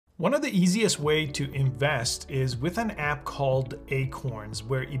One of the easiest way to invest is with an app called Acorns,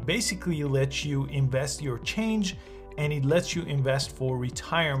 where it basically lets you invest your change and it lets you invest for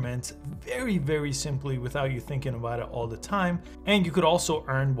retirement very, very simply without you thinking about it all the time. And you could also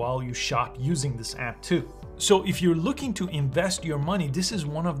earn while you shop using this app too. So if you're looking to invest your money, this is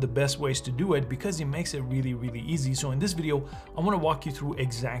one of the best ways to do it because it makes it really, really easy. So in this video, I want to walk you through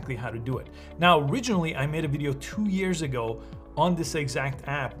exactly how to do it. Now, originally I made a video 2 years ago on this exact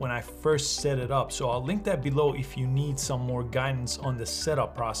app when I first set it up. So I'll link that below if you need some more guidance on the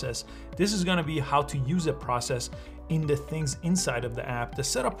setup process. This is going to be how to use a process in the things inside of the app. The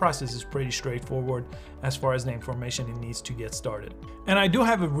setup process is pretty straightforward as far as the information it needs to get started. And I do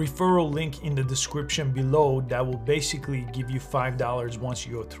have a referral link in the description below that will basically give you $5 once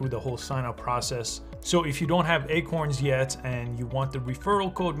you go through the whole sign up process. So if you don't have Acorns yet and you want the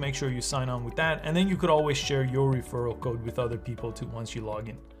referral code, make sure you sign on with that. And then you could always share your referral code with other people too once you log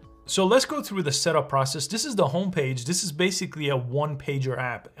in. So let's go through the setup process. This is the home page. This is basically a one-pager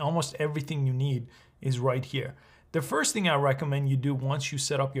app. Almost everything you need is right here. The first thing I recommend you do once you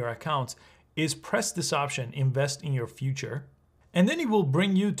set up your account is press this option, invest in your future. And then it will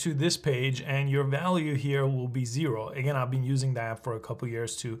bring you to this page and your value here will be 0. Again, I've been using the app for a couple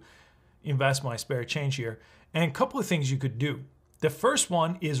years to invest my spare change here. And a couple of things you could do. The first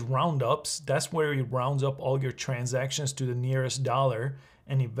one is roundups. That's where it rounds up all your transactions to the nearest dollar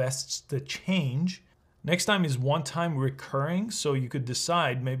and invests the change. Next time is one-time recurring. So you could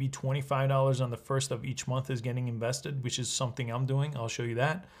decide maybe $25 on the first of each month is getting invested, which is something I'm doing. I'll show you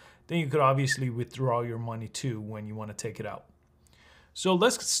that. Then you could obviously withdraw your money too when you want to take it out. So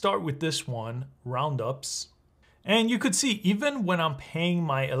let's start with this one, roundups. And you could see even when I'm paying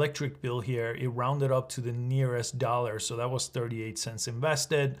my electric bill here, it rounded up to the nearest dollar. So that was 38 cents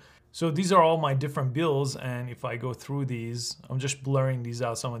invested. So these are all my different bills, and if I go through these, I'm just blurring these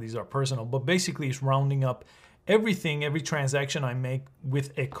out. Some of these are personal, but basically it's rounding up everything, every transaction I make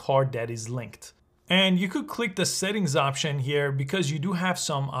with a card that is linked. And you could click the settings option here because you do have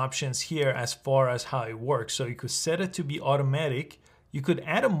some options here as far as how it works. So you could set it to be automatic. You could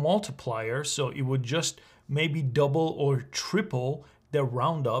add a multiplier, so it would just maybe double or triple the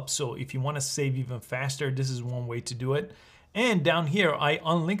roundup. So if you want to save even faster, this is one way to do it. And down here, I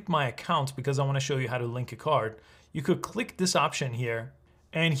unlinked my account because I want to show you how to link a card. You could click this option here.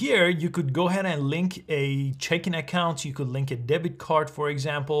 And here you could go ahead and link a checking account. You could link a debit card, for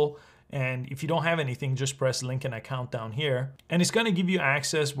example. And if you don't have anything, just press link an account down here. And it's going to give you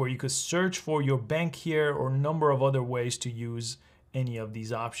access where you could search for your bank here or a number of other ways to use any of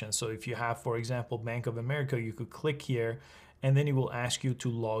these options. So if you have, for example, Bank of America, you could click here and then it will ask you to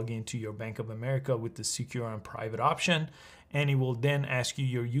log into your Bank of America with the secure and private option. And it will then ask you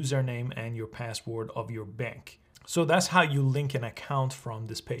your username and your password of your bank. So that's how you link an account from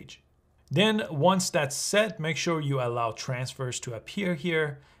this page. Then once that's set, make sure you allow transfers to appear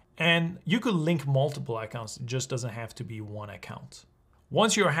here. And you could link multiple accounts. It just doesn't have to be one account.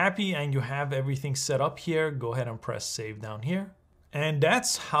 Once you're happy and you have everything set up here, go ahead and press save down here. And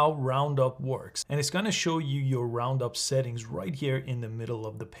that's how Roundup works. And it's going to show you your Roundup settings right here in the middle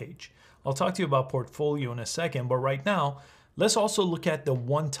of the page. I'll talk to you about portfolio in a second, but right now, let's also look at the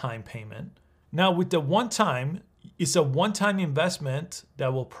one-time payment. Now with the one-time, it's a one-time investment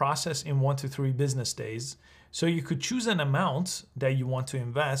that will process in 1 to 3 business days. So you could choose an amount that you want to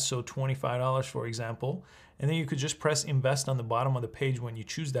invest, so $25 for example, and then you could just press invest on the bottom of the page when you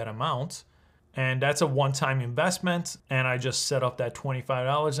choose that amount. And that's a one-time investment, and I just set up that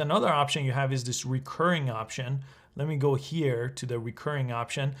 $25. Another option you have is this recurring option. Let me go here to the recurring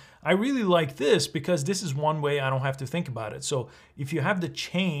option. I really like this because this is one way I don't have to think about it. So if you have the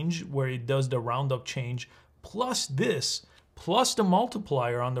change where it does the roundup change, plus this, plus the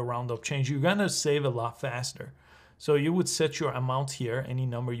multiplier on the roundup change, you're gonna save a lot faster. So you would set your amount here, any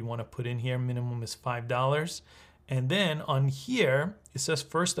number you wanna put in here, minimum is $5. And then on here, it says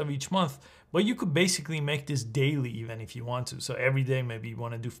first of each month, but you could basically make this daily even if you want to. So every day, maybe you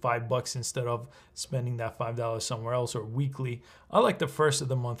want to do $5 instead of spending that $5 somewhere else, or weekly. I like the first of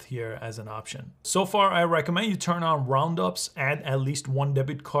the month here as an option. So far, I recommend you turn on roundups, add at least one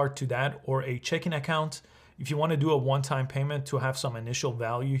debit card to that or a checking account. If you want to do a one-time payment to have some initial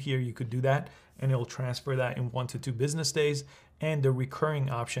value here, you could do that and it'll transfer that in 1 to 2 business days. And the recurring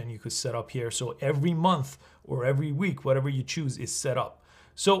option you could set up here. So every month or every week, whatever you choose is set up.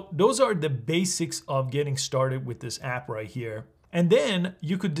 So those are the basics of getting started with this app right here. And then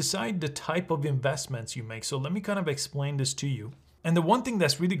you could decide the type of investments you make. So let me kind of explain this to you. And the one thing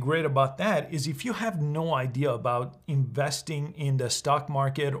that's really great about that is if you have no idea about investing in the stock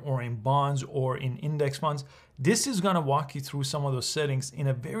market or in bonds or in index funds, this is gonna walk you through some of those settings in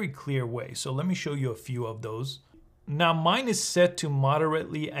a very clear way. So let me show you a few of those. Now mine is set to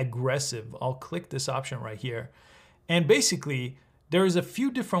moderately aggressive. I'll click this option right here. And basically, there's a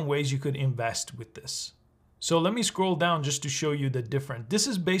few different ways you could invest with this. So let me scroll down just to show you the difference. This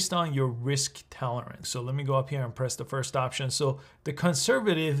is based on your risk tolerance. So let me go up here and press the first option. So the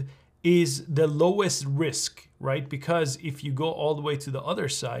conservative is the lowest risk, right? Because if you go all the way to the other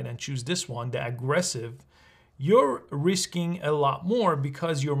side and choose this one, the aggressive, you're risking a lot more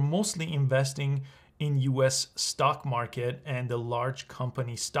because you're mostly investing in US stock market and the large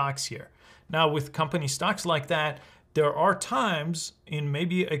company stocks here. Now with company stocks like that, there are times in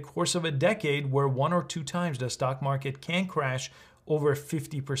maybe a course of a decade where 1 or 2 times the stock market can crash over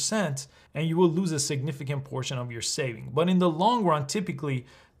 50% and you will lose a significant portion of your saving. But in the long run, typically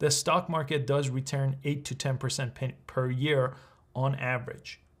the stock market does return 8 to 10% per year on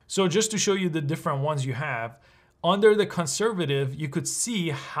average. So just to show you the different ones you have, under the conservative, you could see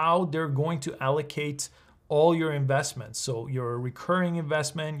how they're going to allocate all your investments. So your recurring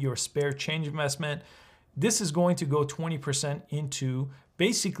investment, your spare change investment, this is going to go 20% into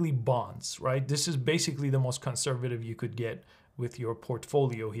basically bonds, right? This is basically the most conservative you could get with your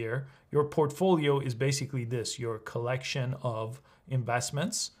portfolio here. Your portfolio is basically this, your collection of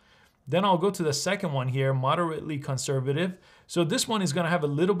investments. Then I'll go to the second one here, moderately conservative. So this one is gonna have a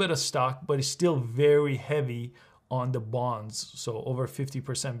little bit of stock, but it's still very heavy on the bonds. So over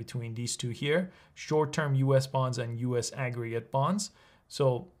 50% between these two here, short-term US bonds and US aggregate bonds.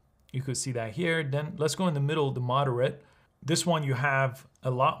 So you could see that here. Then let's go in the middle, the moderate. This one you have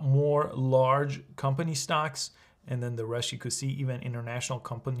a lot more large company stocks, and then the rest you could see even international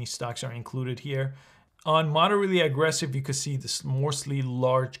company stocks are included here. On moderately aggressive, you could see this mostly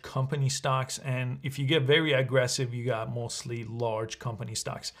large company stocks, and if you get very aggressive, you got mostly large company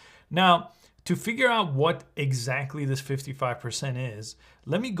stocks. Now, to figure out what exactly this 55% is,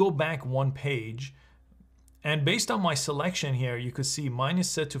 let me go back one page. And based on my selection here, you could see mine is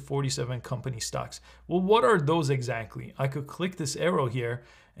set to 47 company stocks. Well, what are those exactly? I could click this arrow here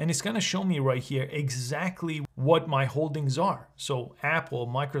and it's gonna show me right here exactly what my holdings are. So Apple,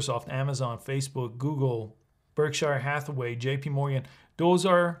 Microsoft, Amazon, Facebook, Google, Berkshire Hathaway, JP Morgan, those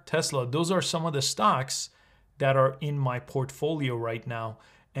are Tesla. Those are some of the stocks that are in my portfolio right now.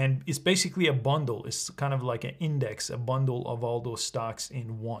 And it's basically a bundle. It's kind of like an index, a bundle of all those stocks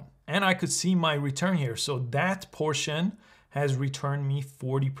in one. And I could see my return here. So that portion has returned me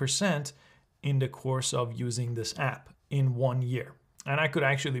 40% in the course of using this app in 1 year. And I could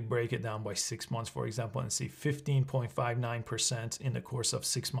actually break it down by 6 months, for example, and see 15.59% in the course of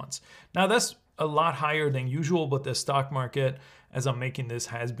 6 months. Now that's a lot higher than usual, but the stock market, as I'm making this,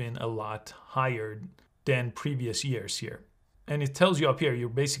 has been a lot higher than previous years here. And it tells you up here, you're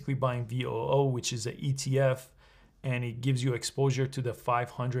basically buying VOO, which is an ETF, and it gives you exposure to the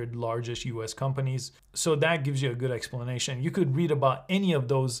 500 largest US companies. So that gives you a good explanation. You could read about any of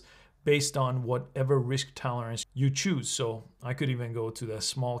those based on whatever risk tolerance you choose. So I could even go to the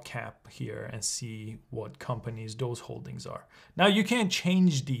small cap here and see what companies those holdings are. Now you can't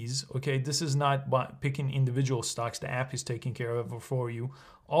change these, okay? This is not by picking individual stocks. The app is taking care of it for you.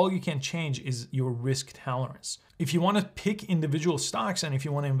 All you can change is your risk tolerance. If you want to pick individual stocks and if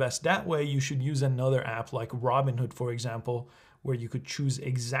you want to invest that way, you should use another app like Robinhood, for example, where you could choose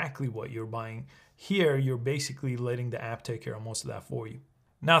exactly what you're buying. Here, you're basically letting the app take care of most of that for you.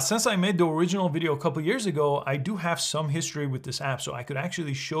 Now, since I made the original video a couple years ago, I do have some history with this app, so I could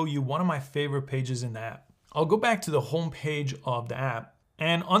actually show you one of my favorite pages in the app. I'll go back to the home page of the app.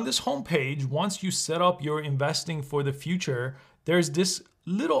 And on this home page, once you set up your investing for the future, there's this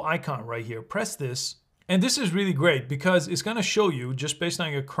little icon right here. Press this. And this is really great because it's going to show you just based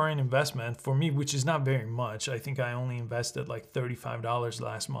on your current investment, for me, which is not very much. I think I only invested like $35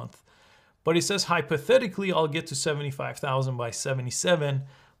 last month. But it says hypothetically I'll get to 75,000 by 77,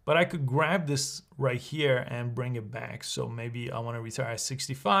 but I could grab this right here and bring it back. So maybe I want to retire at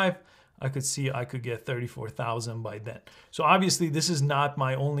 65. I could see I could get 34,000 by then. So obviously this is not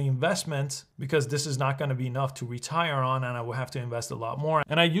my only investment because this is not going to be enough to retire on, and I will have to invest a lot more.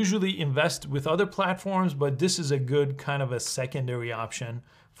 And I usually invest with other platforms, but this is a good kind of a secondary option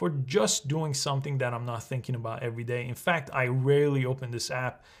for just doing something that I'm not thinking about every day. In fact, I rarely open this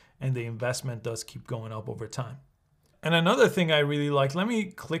app, and the investment does keep going up over time. And another thing I really like, let me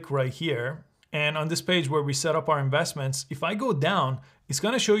click right here. And on this page where we set up our investments, if I go down, it's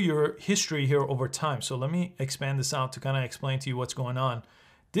gonna show your history here over time. So let me expand this out to kind of explain to you what's going on.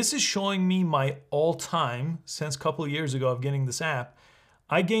 This is showing me my all-time, since a couple of years ago of getting this app,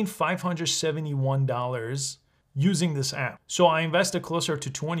 I gained $571 using this app. So I invested closer to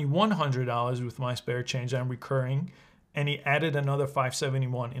 $2,100 with my spare change and recurring, and he added another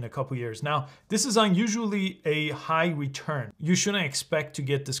 $571 in a couple years. Now, this is unusually a high return. You shouldn't expect to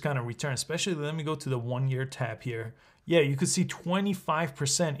get this kind of return, especially, let me go to the 1 year tab here. Yeah, you could see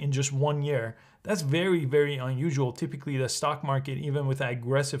 25% in just 1 year. That's very, very unusual. Typically, the stock market, even with an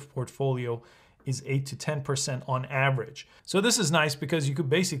aggressive portfolio, is 8 to 10% on average. So this is nice because you could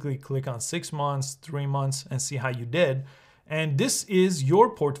basically click on 6 months, 3 months, and see how you did. And this is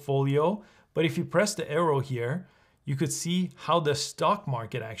your portfolio, but if you press the arrow here, you could see how the stock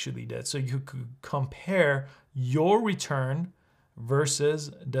market actually did. So you could compare your return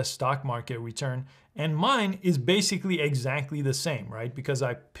versus the stock market return. And mine is basically exactly the same, right? Because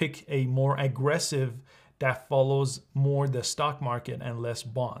I pick a more aggressive that follows more the stock market and less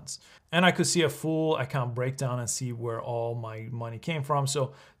bonds. And I could see a full account breakdown and see where all my money came from.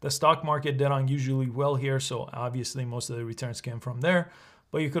 So the stock market did unusually well here. So obviously most of the returns came from there.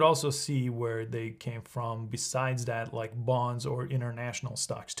 But you could also see where they came from besides that, like bonds or international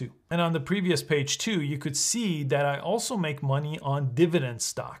stocks too. And on the previous page too, you could see that I also make money on dividend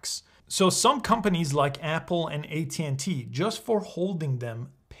stocks. So some companies like Apple and AT&T, just for holding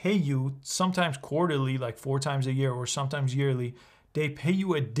them, pay you sometimes quarterly, like 4 times a year, or sometimes yearly, they pay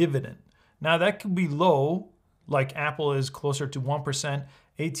you a dividend. Now that could be low, like Apple is closer to 1%.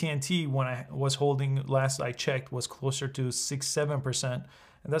 AT&T, when I was holding, last I checked, was closer to 6-7%.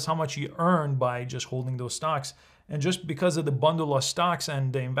 And that's how much you earn by just holding those stocks. And just because of the bundle of stocks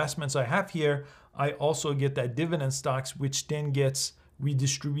and the investments I have here, I also get that dividend stocks, which then gets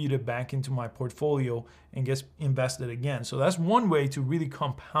redistributed back into my portfolio and gets invested again. So that's one way to really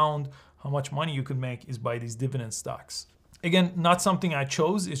compound how much money you could make, is by these dividend stocks. Again, not something I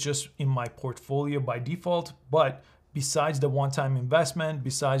chose, it's just in my portfolio by default, but besides the one-time investment,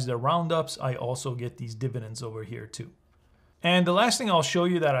 besides the roundups, I also get these dividends over here too. And the last thing I'll show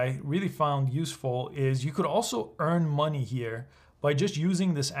you that I really found useful is you could also earn money here by just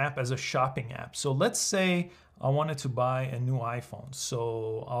using this app as a shopping app. So let's say I wanted to buy a new iPhone.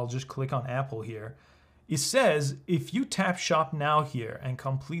 So I'll just click on Apple here. It says if you tap shop now here and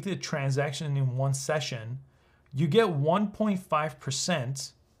complete a transaction in one session, you get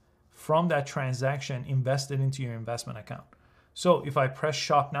 1.5% from that transaction invested into your investment account. So if I press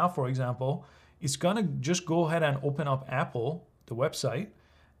shop now, for example, it's gonna just go ahead and open up Apple, the website.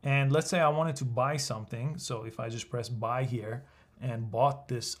 And let's say I wanted to buy something. So if I just press buy here and bought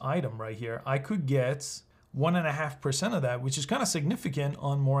this item right here, I could get 1.5% of that, which is kind of significant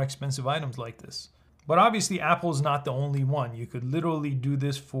on more expensive items like this. But obviously Apple's not the only one. You could literally do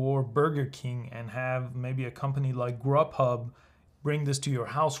this for Burger King and have maybe a company like Grubhub bring this to your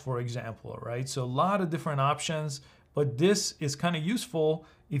house, for example, right? So a lot of different options, but this is kind of useful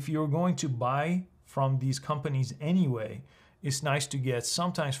if you're going to buy from these companies anyway. It's nice to get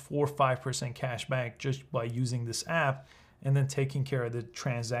sometimes 4 or 5% cash back just by using this app and then taking care of the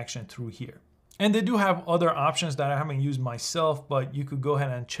transaction through here. And they do have other options that I haven't used myself, but you could go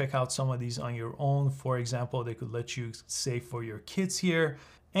ahead and check out some of these on your own. For example, they could let you save for your kids here.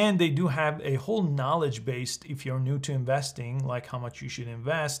 And they do have a whole knowledge base if you're new to investing, like how much you should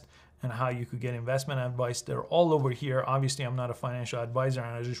invest and how you could get investment advice. They're all over here. Obviously, I'm not a financial advisor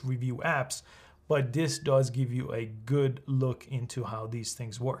and I just review apps, but this does give you a good look into how these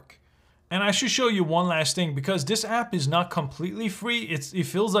things work. And I should show you one last thing, because this app is not completely free. It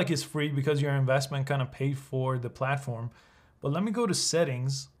feels like it's free because your investment kind of paid for the platform. But let me go to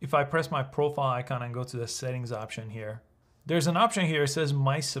settings. If I press my profile icon and go to the settings option here, there's an option here. It says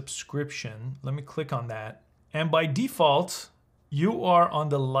my subscription. Let me click on that. And by default, you are on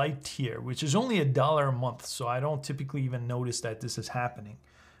the lite tier, which is only $1 a month. So I don't typically even notice that this is happening.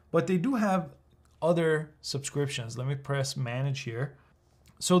 But they do have other subscriptions. Let me press manage here.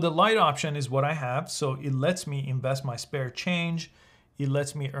 So the lite option is what I have. So it lets me invest my spare change. It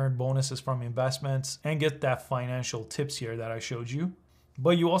lets me earn bonuses from investments and get that financial tips here that I showed you.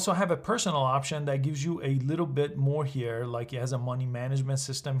 But you also have a personal option that gives you a little bit more here, like it has a money management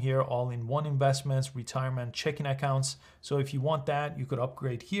system here, all-in-one investments, retirement checking accounts. So if you want that, you could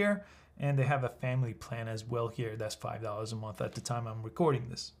upgrade here. And they have a family plan as well here. That's $5 a month at the time I'm recording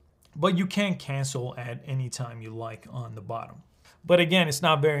this. But you can cancel at any time you like on the bottom. But again, it's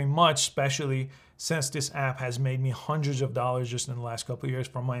not very much, especially since this app has made me hundreds of dollars just in the last couple of years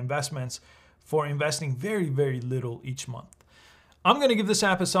from my investments for investing very, very little each month. I'm gonna give this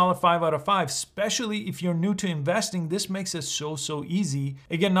app a solid 5 out of 5, especially if you're new to investing. This makes it so easy.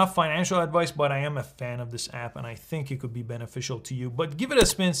 Again, not financial advice, but I am a fan of this app and I think it could be beneficial to you. But give it a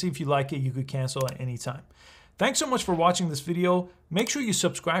spin, see if you like it. You could cancel at any time. Thanks so much for watching this video. Make sure you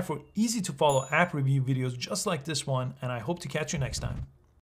subscribe for easy to follow app review videos just like this one, and I hope to catch you next time.